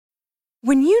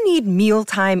When you need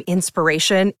mealtime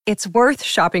inspiration, it's worth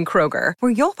shopping Kroger,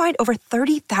 where you'll find over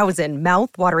 30,000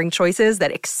 mouth-watering choices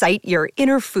that excite your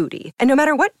inner foodie. And no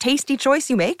matter what tasty choice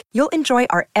you make, you'll enjoy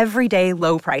our everyday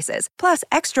low prices, plus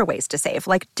extra ways to save,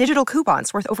 like digital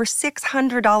coupons worth over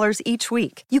 $600 each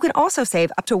week. You can also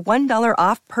save up to $1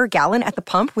 off per gallon at the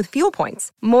pump with fuel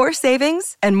points. More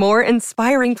savings and more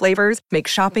inspiring flavors make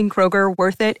shopping Kroger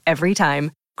worth it every time.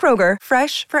 Kroger,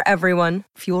 fresh for everyone.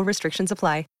 Fuel restrictions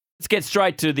apply. Let's get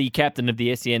straight to the captain of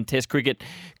the SEN Test Cricket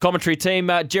commentary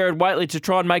team, Gerard Whateley, to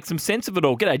try and make some sense of it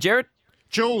all. G'day, Gerard.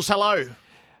 Jules, hello.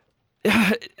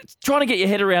 Trying to get your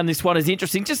head around this one is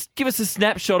interesting. Just give us a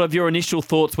snapshot of your initial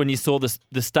thoughts when you saw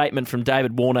the statement from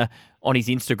David Warner on his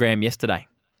Instagram yesterday.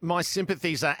 My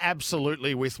sympathies are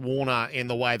absolutely with Warner in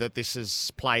the way that this has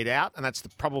played out, and that's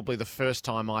probably the first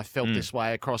time I felt this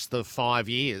way across the 5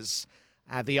 years.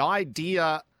 The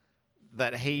idea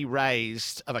that he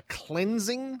raised of a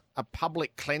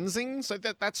public cleansing. So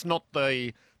that's not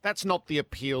the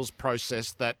appeals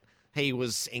process that he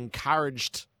was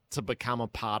encouraged to become a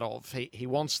part of. He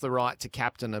wants the right to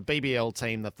captain a BBL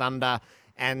team, the Thunder,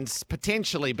 and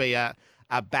potentially be a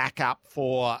backup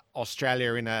for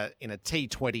Australia in a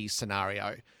T20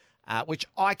 scenario, which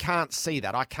I can't see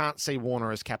that. I can't see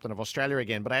Warner as captain of Australia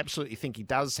again, but I absolutely think he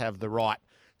does have the right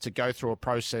to go through a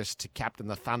process to captain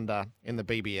the Thunder in the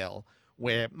BBL,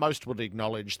 where most would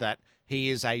acknowledge that he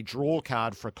is a draw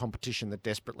card for a competition that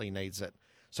desperately needs it.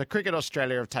 So Cricket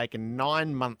Australia have taken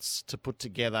 9 months to put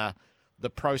together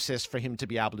the process for him to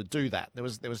be able to do that. There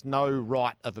was no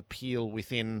right of appeal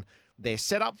within their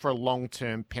setup for a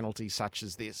long-term penalty such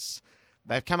as this.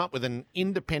 They've come up with an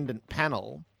independent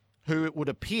panel who, it would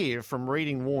appear from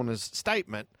reading Warner's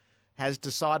statement, has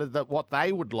decided that what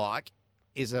they would like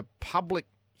is a public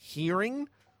hearing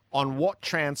on what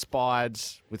transpired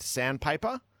with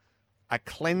sandpaper, a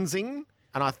cleansing,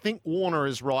 and I think Warner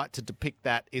is right to depict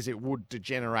that as it would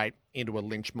degenerate into a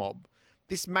lynch mob.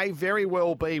 This may very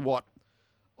well be what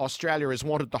Australia has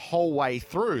wanted the whole way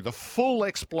through, the full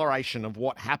exploration of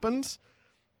what happened.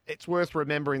 It's worth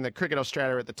remembering that Cricket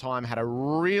Australia at the time had a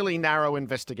really narrow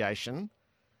investigation,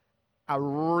 a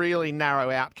really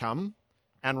narrow outcome,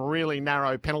 and really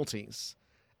narrow penalties.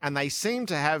 And they seem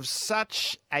to have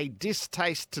such a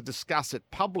distaste to discuss it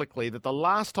publicly that the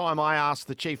last time I asked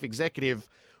the chief executive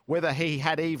whether he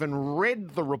had even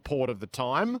read the report of the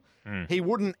time, he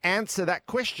wouldn't answer that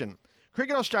question.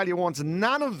 Cricket Australia wants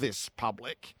none of this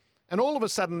public, and all of a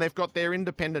sudden they've got their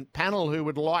independent panel who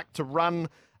would like to run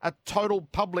a total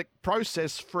public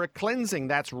process for a cleansing.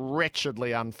 That's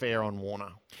wretchedly unfair on Warner.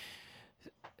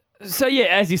 So, yeah,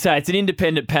 as you say, it's an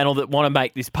independent panel that want to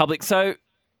make this public. So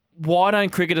why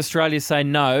don't Cricket Australia say,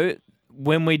 no,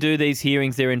 when we do these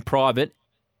hearings, they're in private,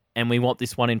 and we want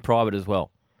this one in private as well?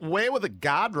 Where were the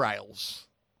guardrails?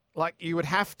 Like, you would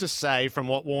have to say from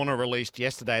what Warner released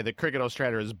yesterday that Cricket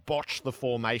Australia has botched the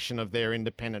formation of their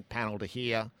independent panel to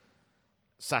hear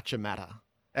such a matter.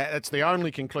 It's the only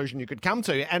conclusion you could come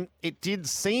to. And it did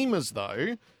seem as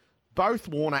though both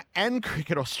Warner and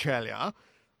Cricket Australia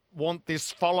want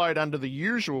this followed under the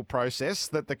usual process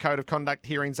that the Code of Conduct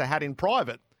hearings are had in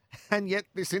private. And yet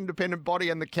this independent body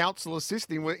and the council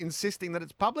assisting were insisting that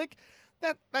it's public.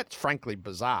 That's frankly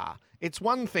bizarre. It's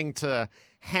one thing to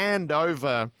hand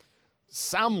over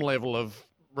some level of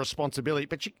responsibility,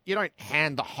 but you don't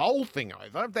hand the whole thing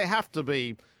over. There have to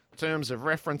be terms of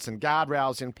reference and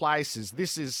guardrails in place.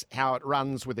 This is how it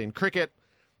runs within cricket.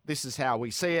 This is how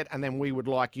we see it. And then we would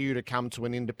like you to come to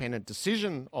an independent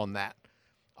decision on that.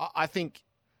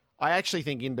 I actually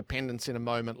think independence in a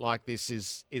moment like this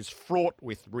is fraught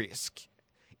with risk.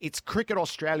 It's Cricket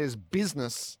Australia's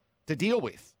business to deal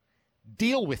with.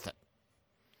 Deal with it.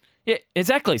 Yeah,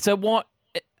 exactly. So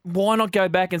why not go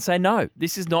back and say, no,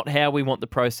 this is not how we want the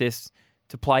process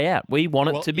to play out. We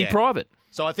want it to be private.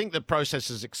 So I think the process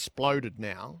has exploded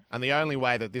now, and the only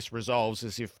way that this resolves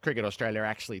is if Cricket Australia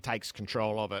actually takes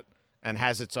control of it and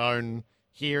has its own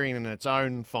hearing and its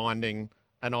own finding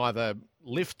and either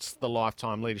lifts the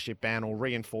lifetime leadership ban or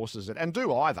reinforces it. And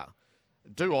do either.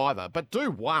 But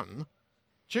do one.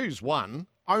 Choose one.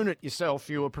 Own it yourself.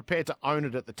 You were prepared to own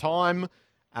it at the time.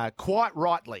 Quite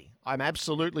rightly, I'm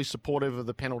absolutely supportive of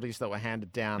the penalties that were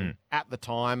handed down at the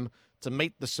time to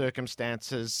meet the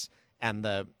circumstances and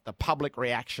the public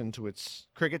reaction to its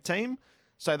cricket team.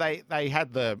 So they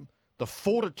had the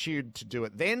fortitude to do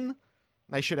it then.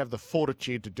 they should have the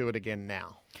fortitude to do it again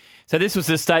now. So this was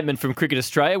a statement from Cricket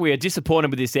Australia. We are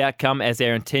disappointed with this outcome as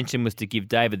our intention was to give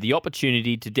David the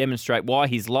opportunity to demonstrate why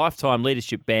his lifetime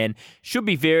leadership ban should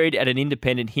be varied at an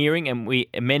independent hearing, and we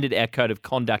amended our code of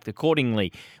conduct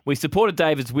accordingly. We supported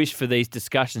David's wish for these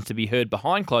discussions to be heard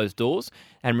behind closed doors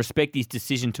and respect his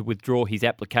decision to withdraw his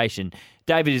application.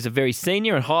 David is a very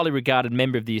senior and highly regarded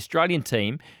member of the Australian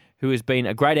team who has been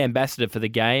a great ambassador for the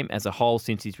game as a whole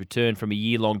since his return from a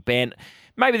year-long ban.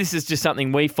 Maybe this is just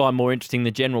something we find more interesting than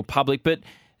the general public, but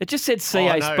it just said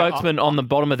CA spokesman on the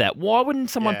bottom of that. Why wouldn't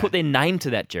someone put their name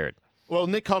to that, Jared? Well,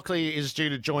 Nick Hockley is due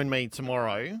to join me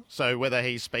tomorrow, so whether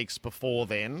he speaks before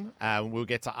then, we'll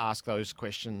get to ask those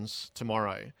questions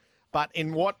tomorrow. But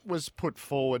in what was put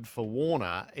forward for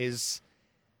Warner is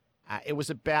it was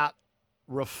about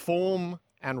reform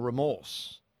and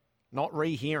remorse, not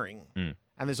rehearing.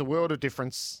 And there's a world of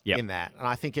difference in that. And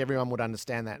I think everyone would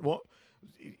understand that. Well,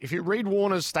 if you read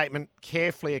Warner's statement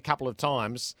carefully a couple of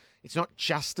times, it's not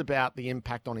just about the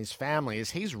impact on his family.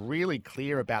 He's really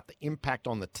clear about the impact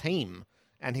on the team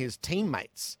and his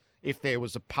teammates if there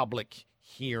was a public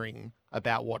hearing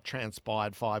about what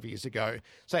transpired 5 years ago.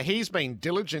 So he's been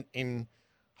diligent in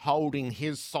holding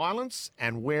his silence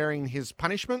and wearing his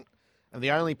punishment. And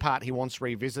the only part he wants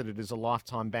revisited is a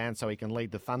lifetime ban so he can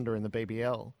lead the Thunder in the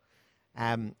BBL.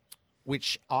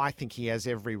 Which I think he has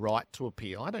every right to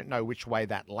appeal. I don't know which way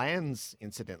that lands,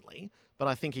 incidentally, but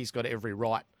I think he's got every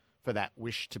right for that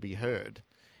wish to be heard.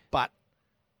 But,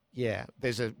 yeah,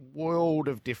 there's a world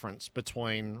of difference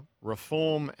between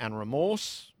reform and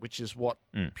remorse, which is what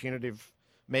punitive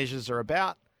measures are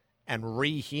about, and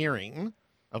rehearing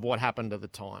of what happened at the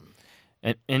time.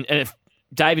 And if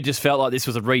David just felt like this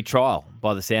was a retrial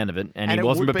by the sound of it, and he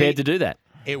wasn't prepared to do that.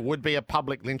 It would be a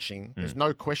public lynching. There's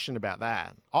no question about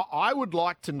that. I would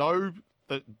like to know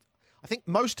that. I think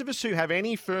most of us who have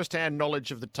any first-hand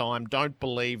knowledge of the time don't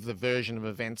believe the version of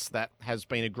events that has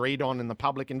been agreed on in the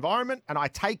public environment, and I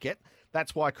take it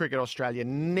that's why Cricket Australia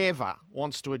never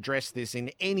wants to address this in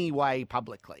any way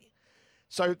publicly.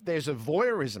 So there's a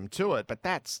voyeurism to it, but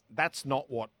that's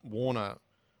not what Warner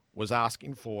was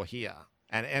asking for here,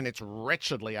 and it's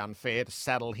wretchedly unfair to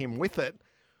saddle him with it,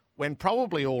 when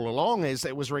probably all along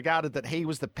it was regarded that he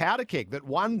was the powder keg, that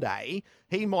one day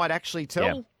he might actually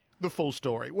tell the full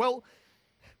story. Well,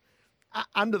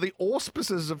 under the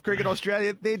auspices of Cricket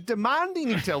Australia, they're demanding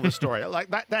him tell the story. Like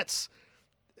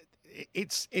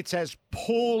it's as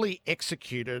poorly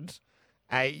executed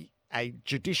a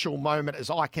judicial moment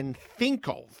as I can think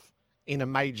of in a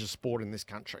major sport in this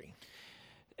country.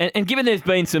 And given there's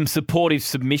been some supportive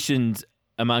submissions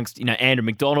amongst, Andrew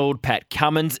McDonald, Pat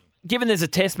Cummins, given there's a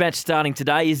test match starting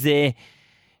today, is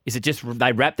it just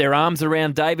they wrap their arms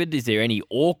around David? Is there any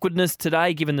awkwardness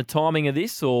today given the timing of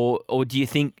this? Or do you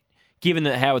think, given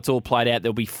how it's all played out,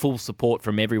 there'll be full support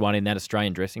from everyone in that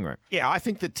Australian dressing room? Yeah, I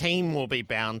think the team will be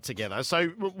bound together.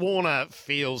 So Warner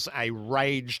feels a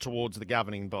rage towards the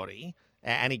governing body,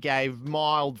 and he gave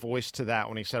mild voice to that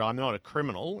when he said, I'm not a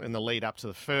criminal, in the lead up to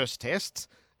the first test,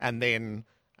 and then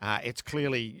it's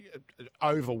clearly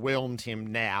overwhelmed him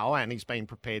now, and he's been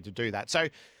prepared to do that. So,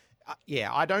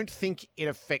 I don't think it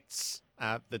affects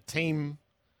the team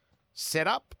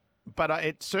setup, but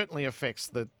it certainly affects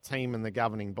the team and the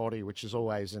governing body, which is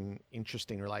always an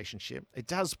interesting relationship. It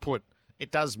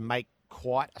does make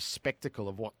quite a spectacle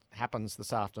of what happens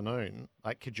this afternoon.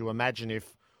 Like, could you imagine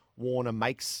if Warner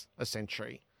makes a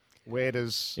century? Where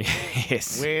does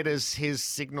his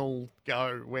signal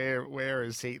go? Where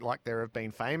is he? Like, there have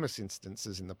been famous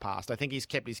instances in the past. I think he's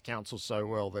kept his counsel so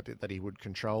well that he would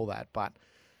control that. But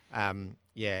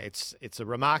it's a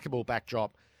remarkable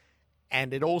backdrop,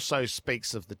 and it also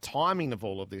speaks of the timing of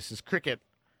all of this. As cricket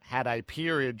had a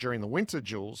period during the winter,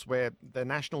 Jules, where the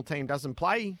national team doesn't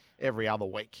play every other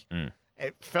week.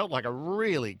 It felt like a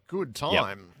really good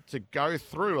time to go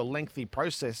through a lengthy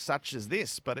process such as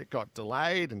this, but it got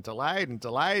delayed and delayed and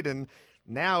delayed, and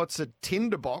now it's a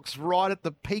tinderbox right at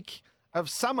the peak of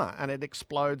summer, and it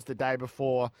explodes the day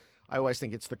before. I always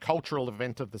think it's the cultural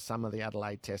event of the summer, the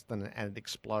Adelaide Test, and it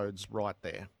explodes right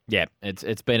there. Yeah,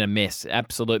 it's been a mess,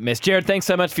 absolute mess. Jared, thanks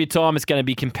so much for your time. It's going to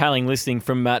be compelling listening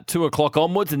from 2 o'clock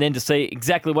onwards, and then to see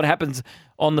exactly what happens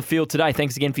on the field today.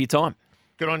 Thanks again for your time.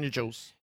 Good on you, Jules.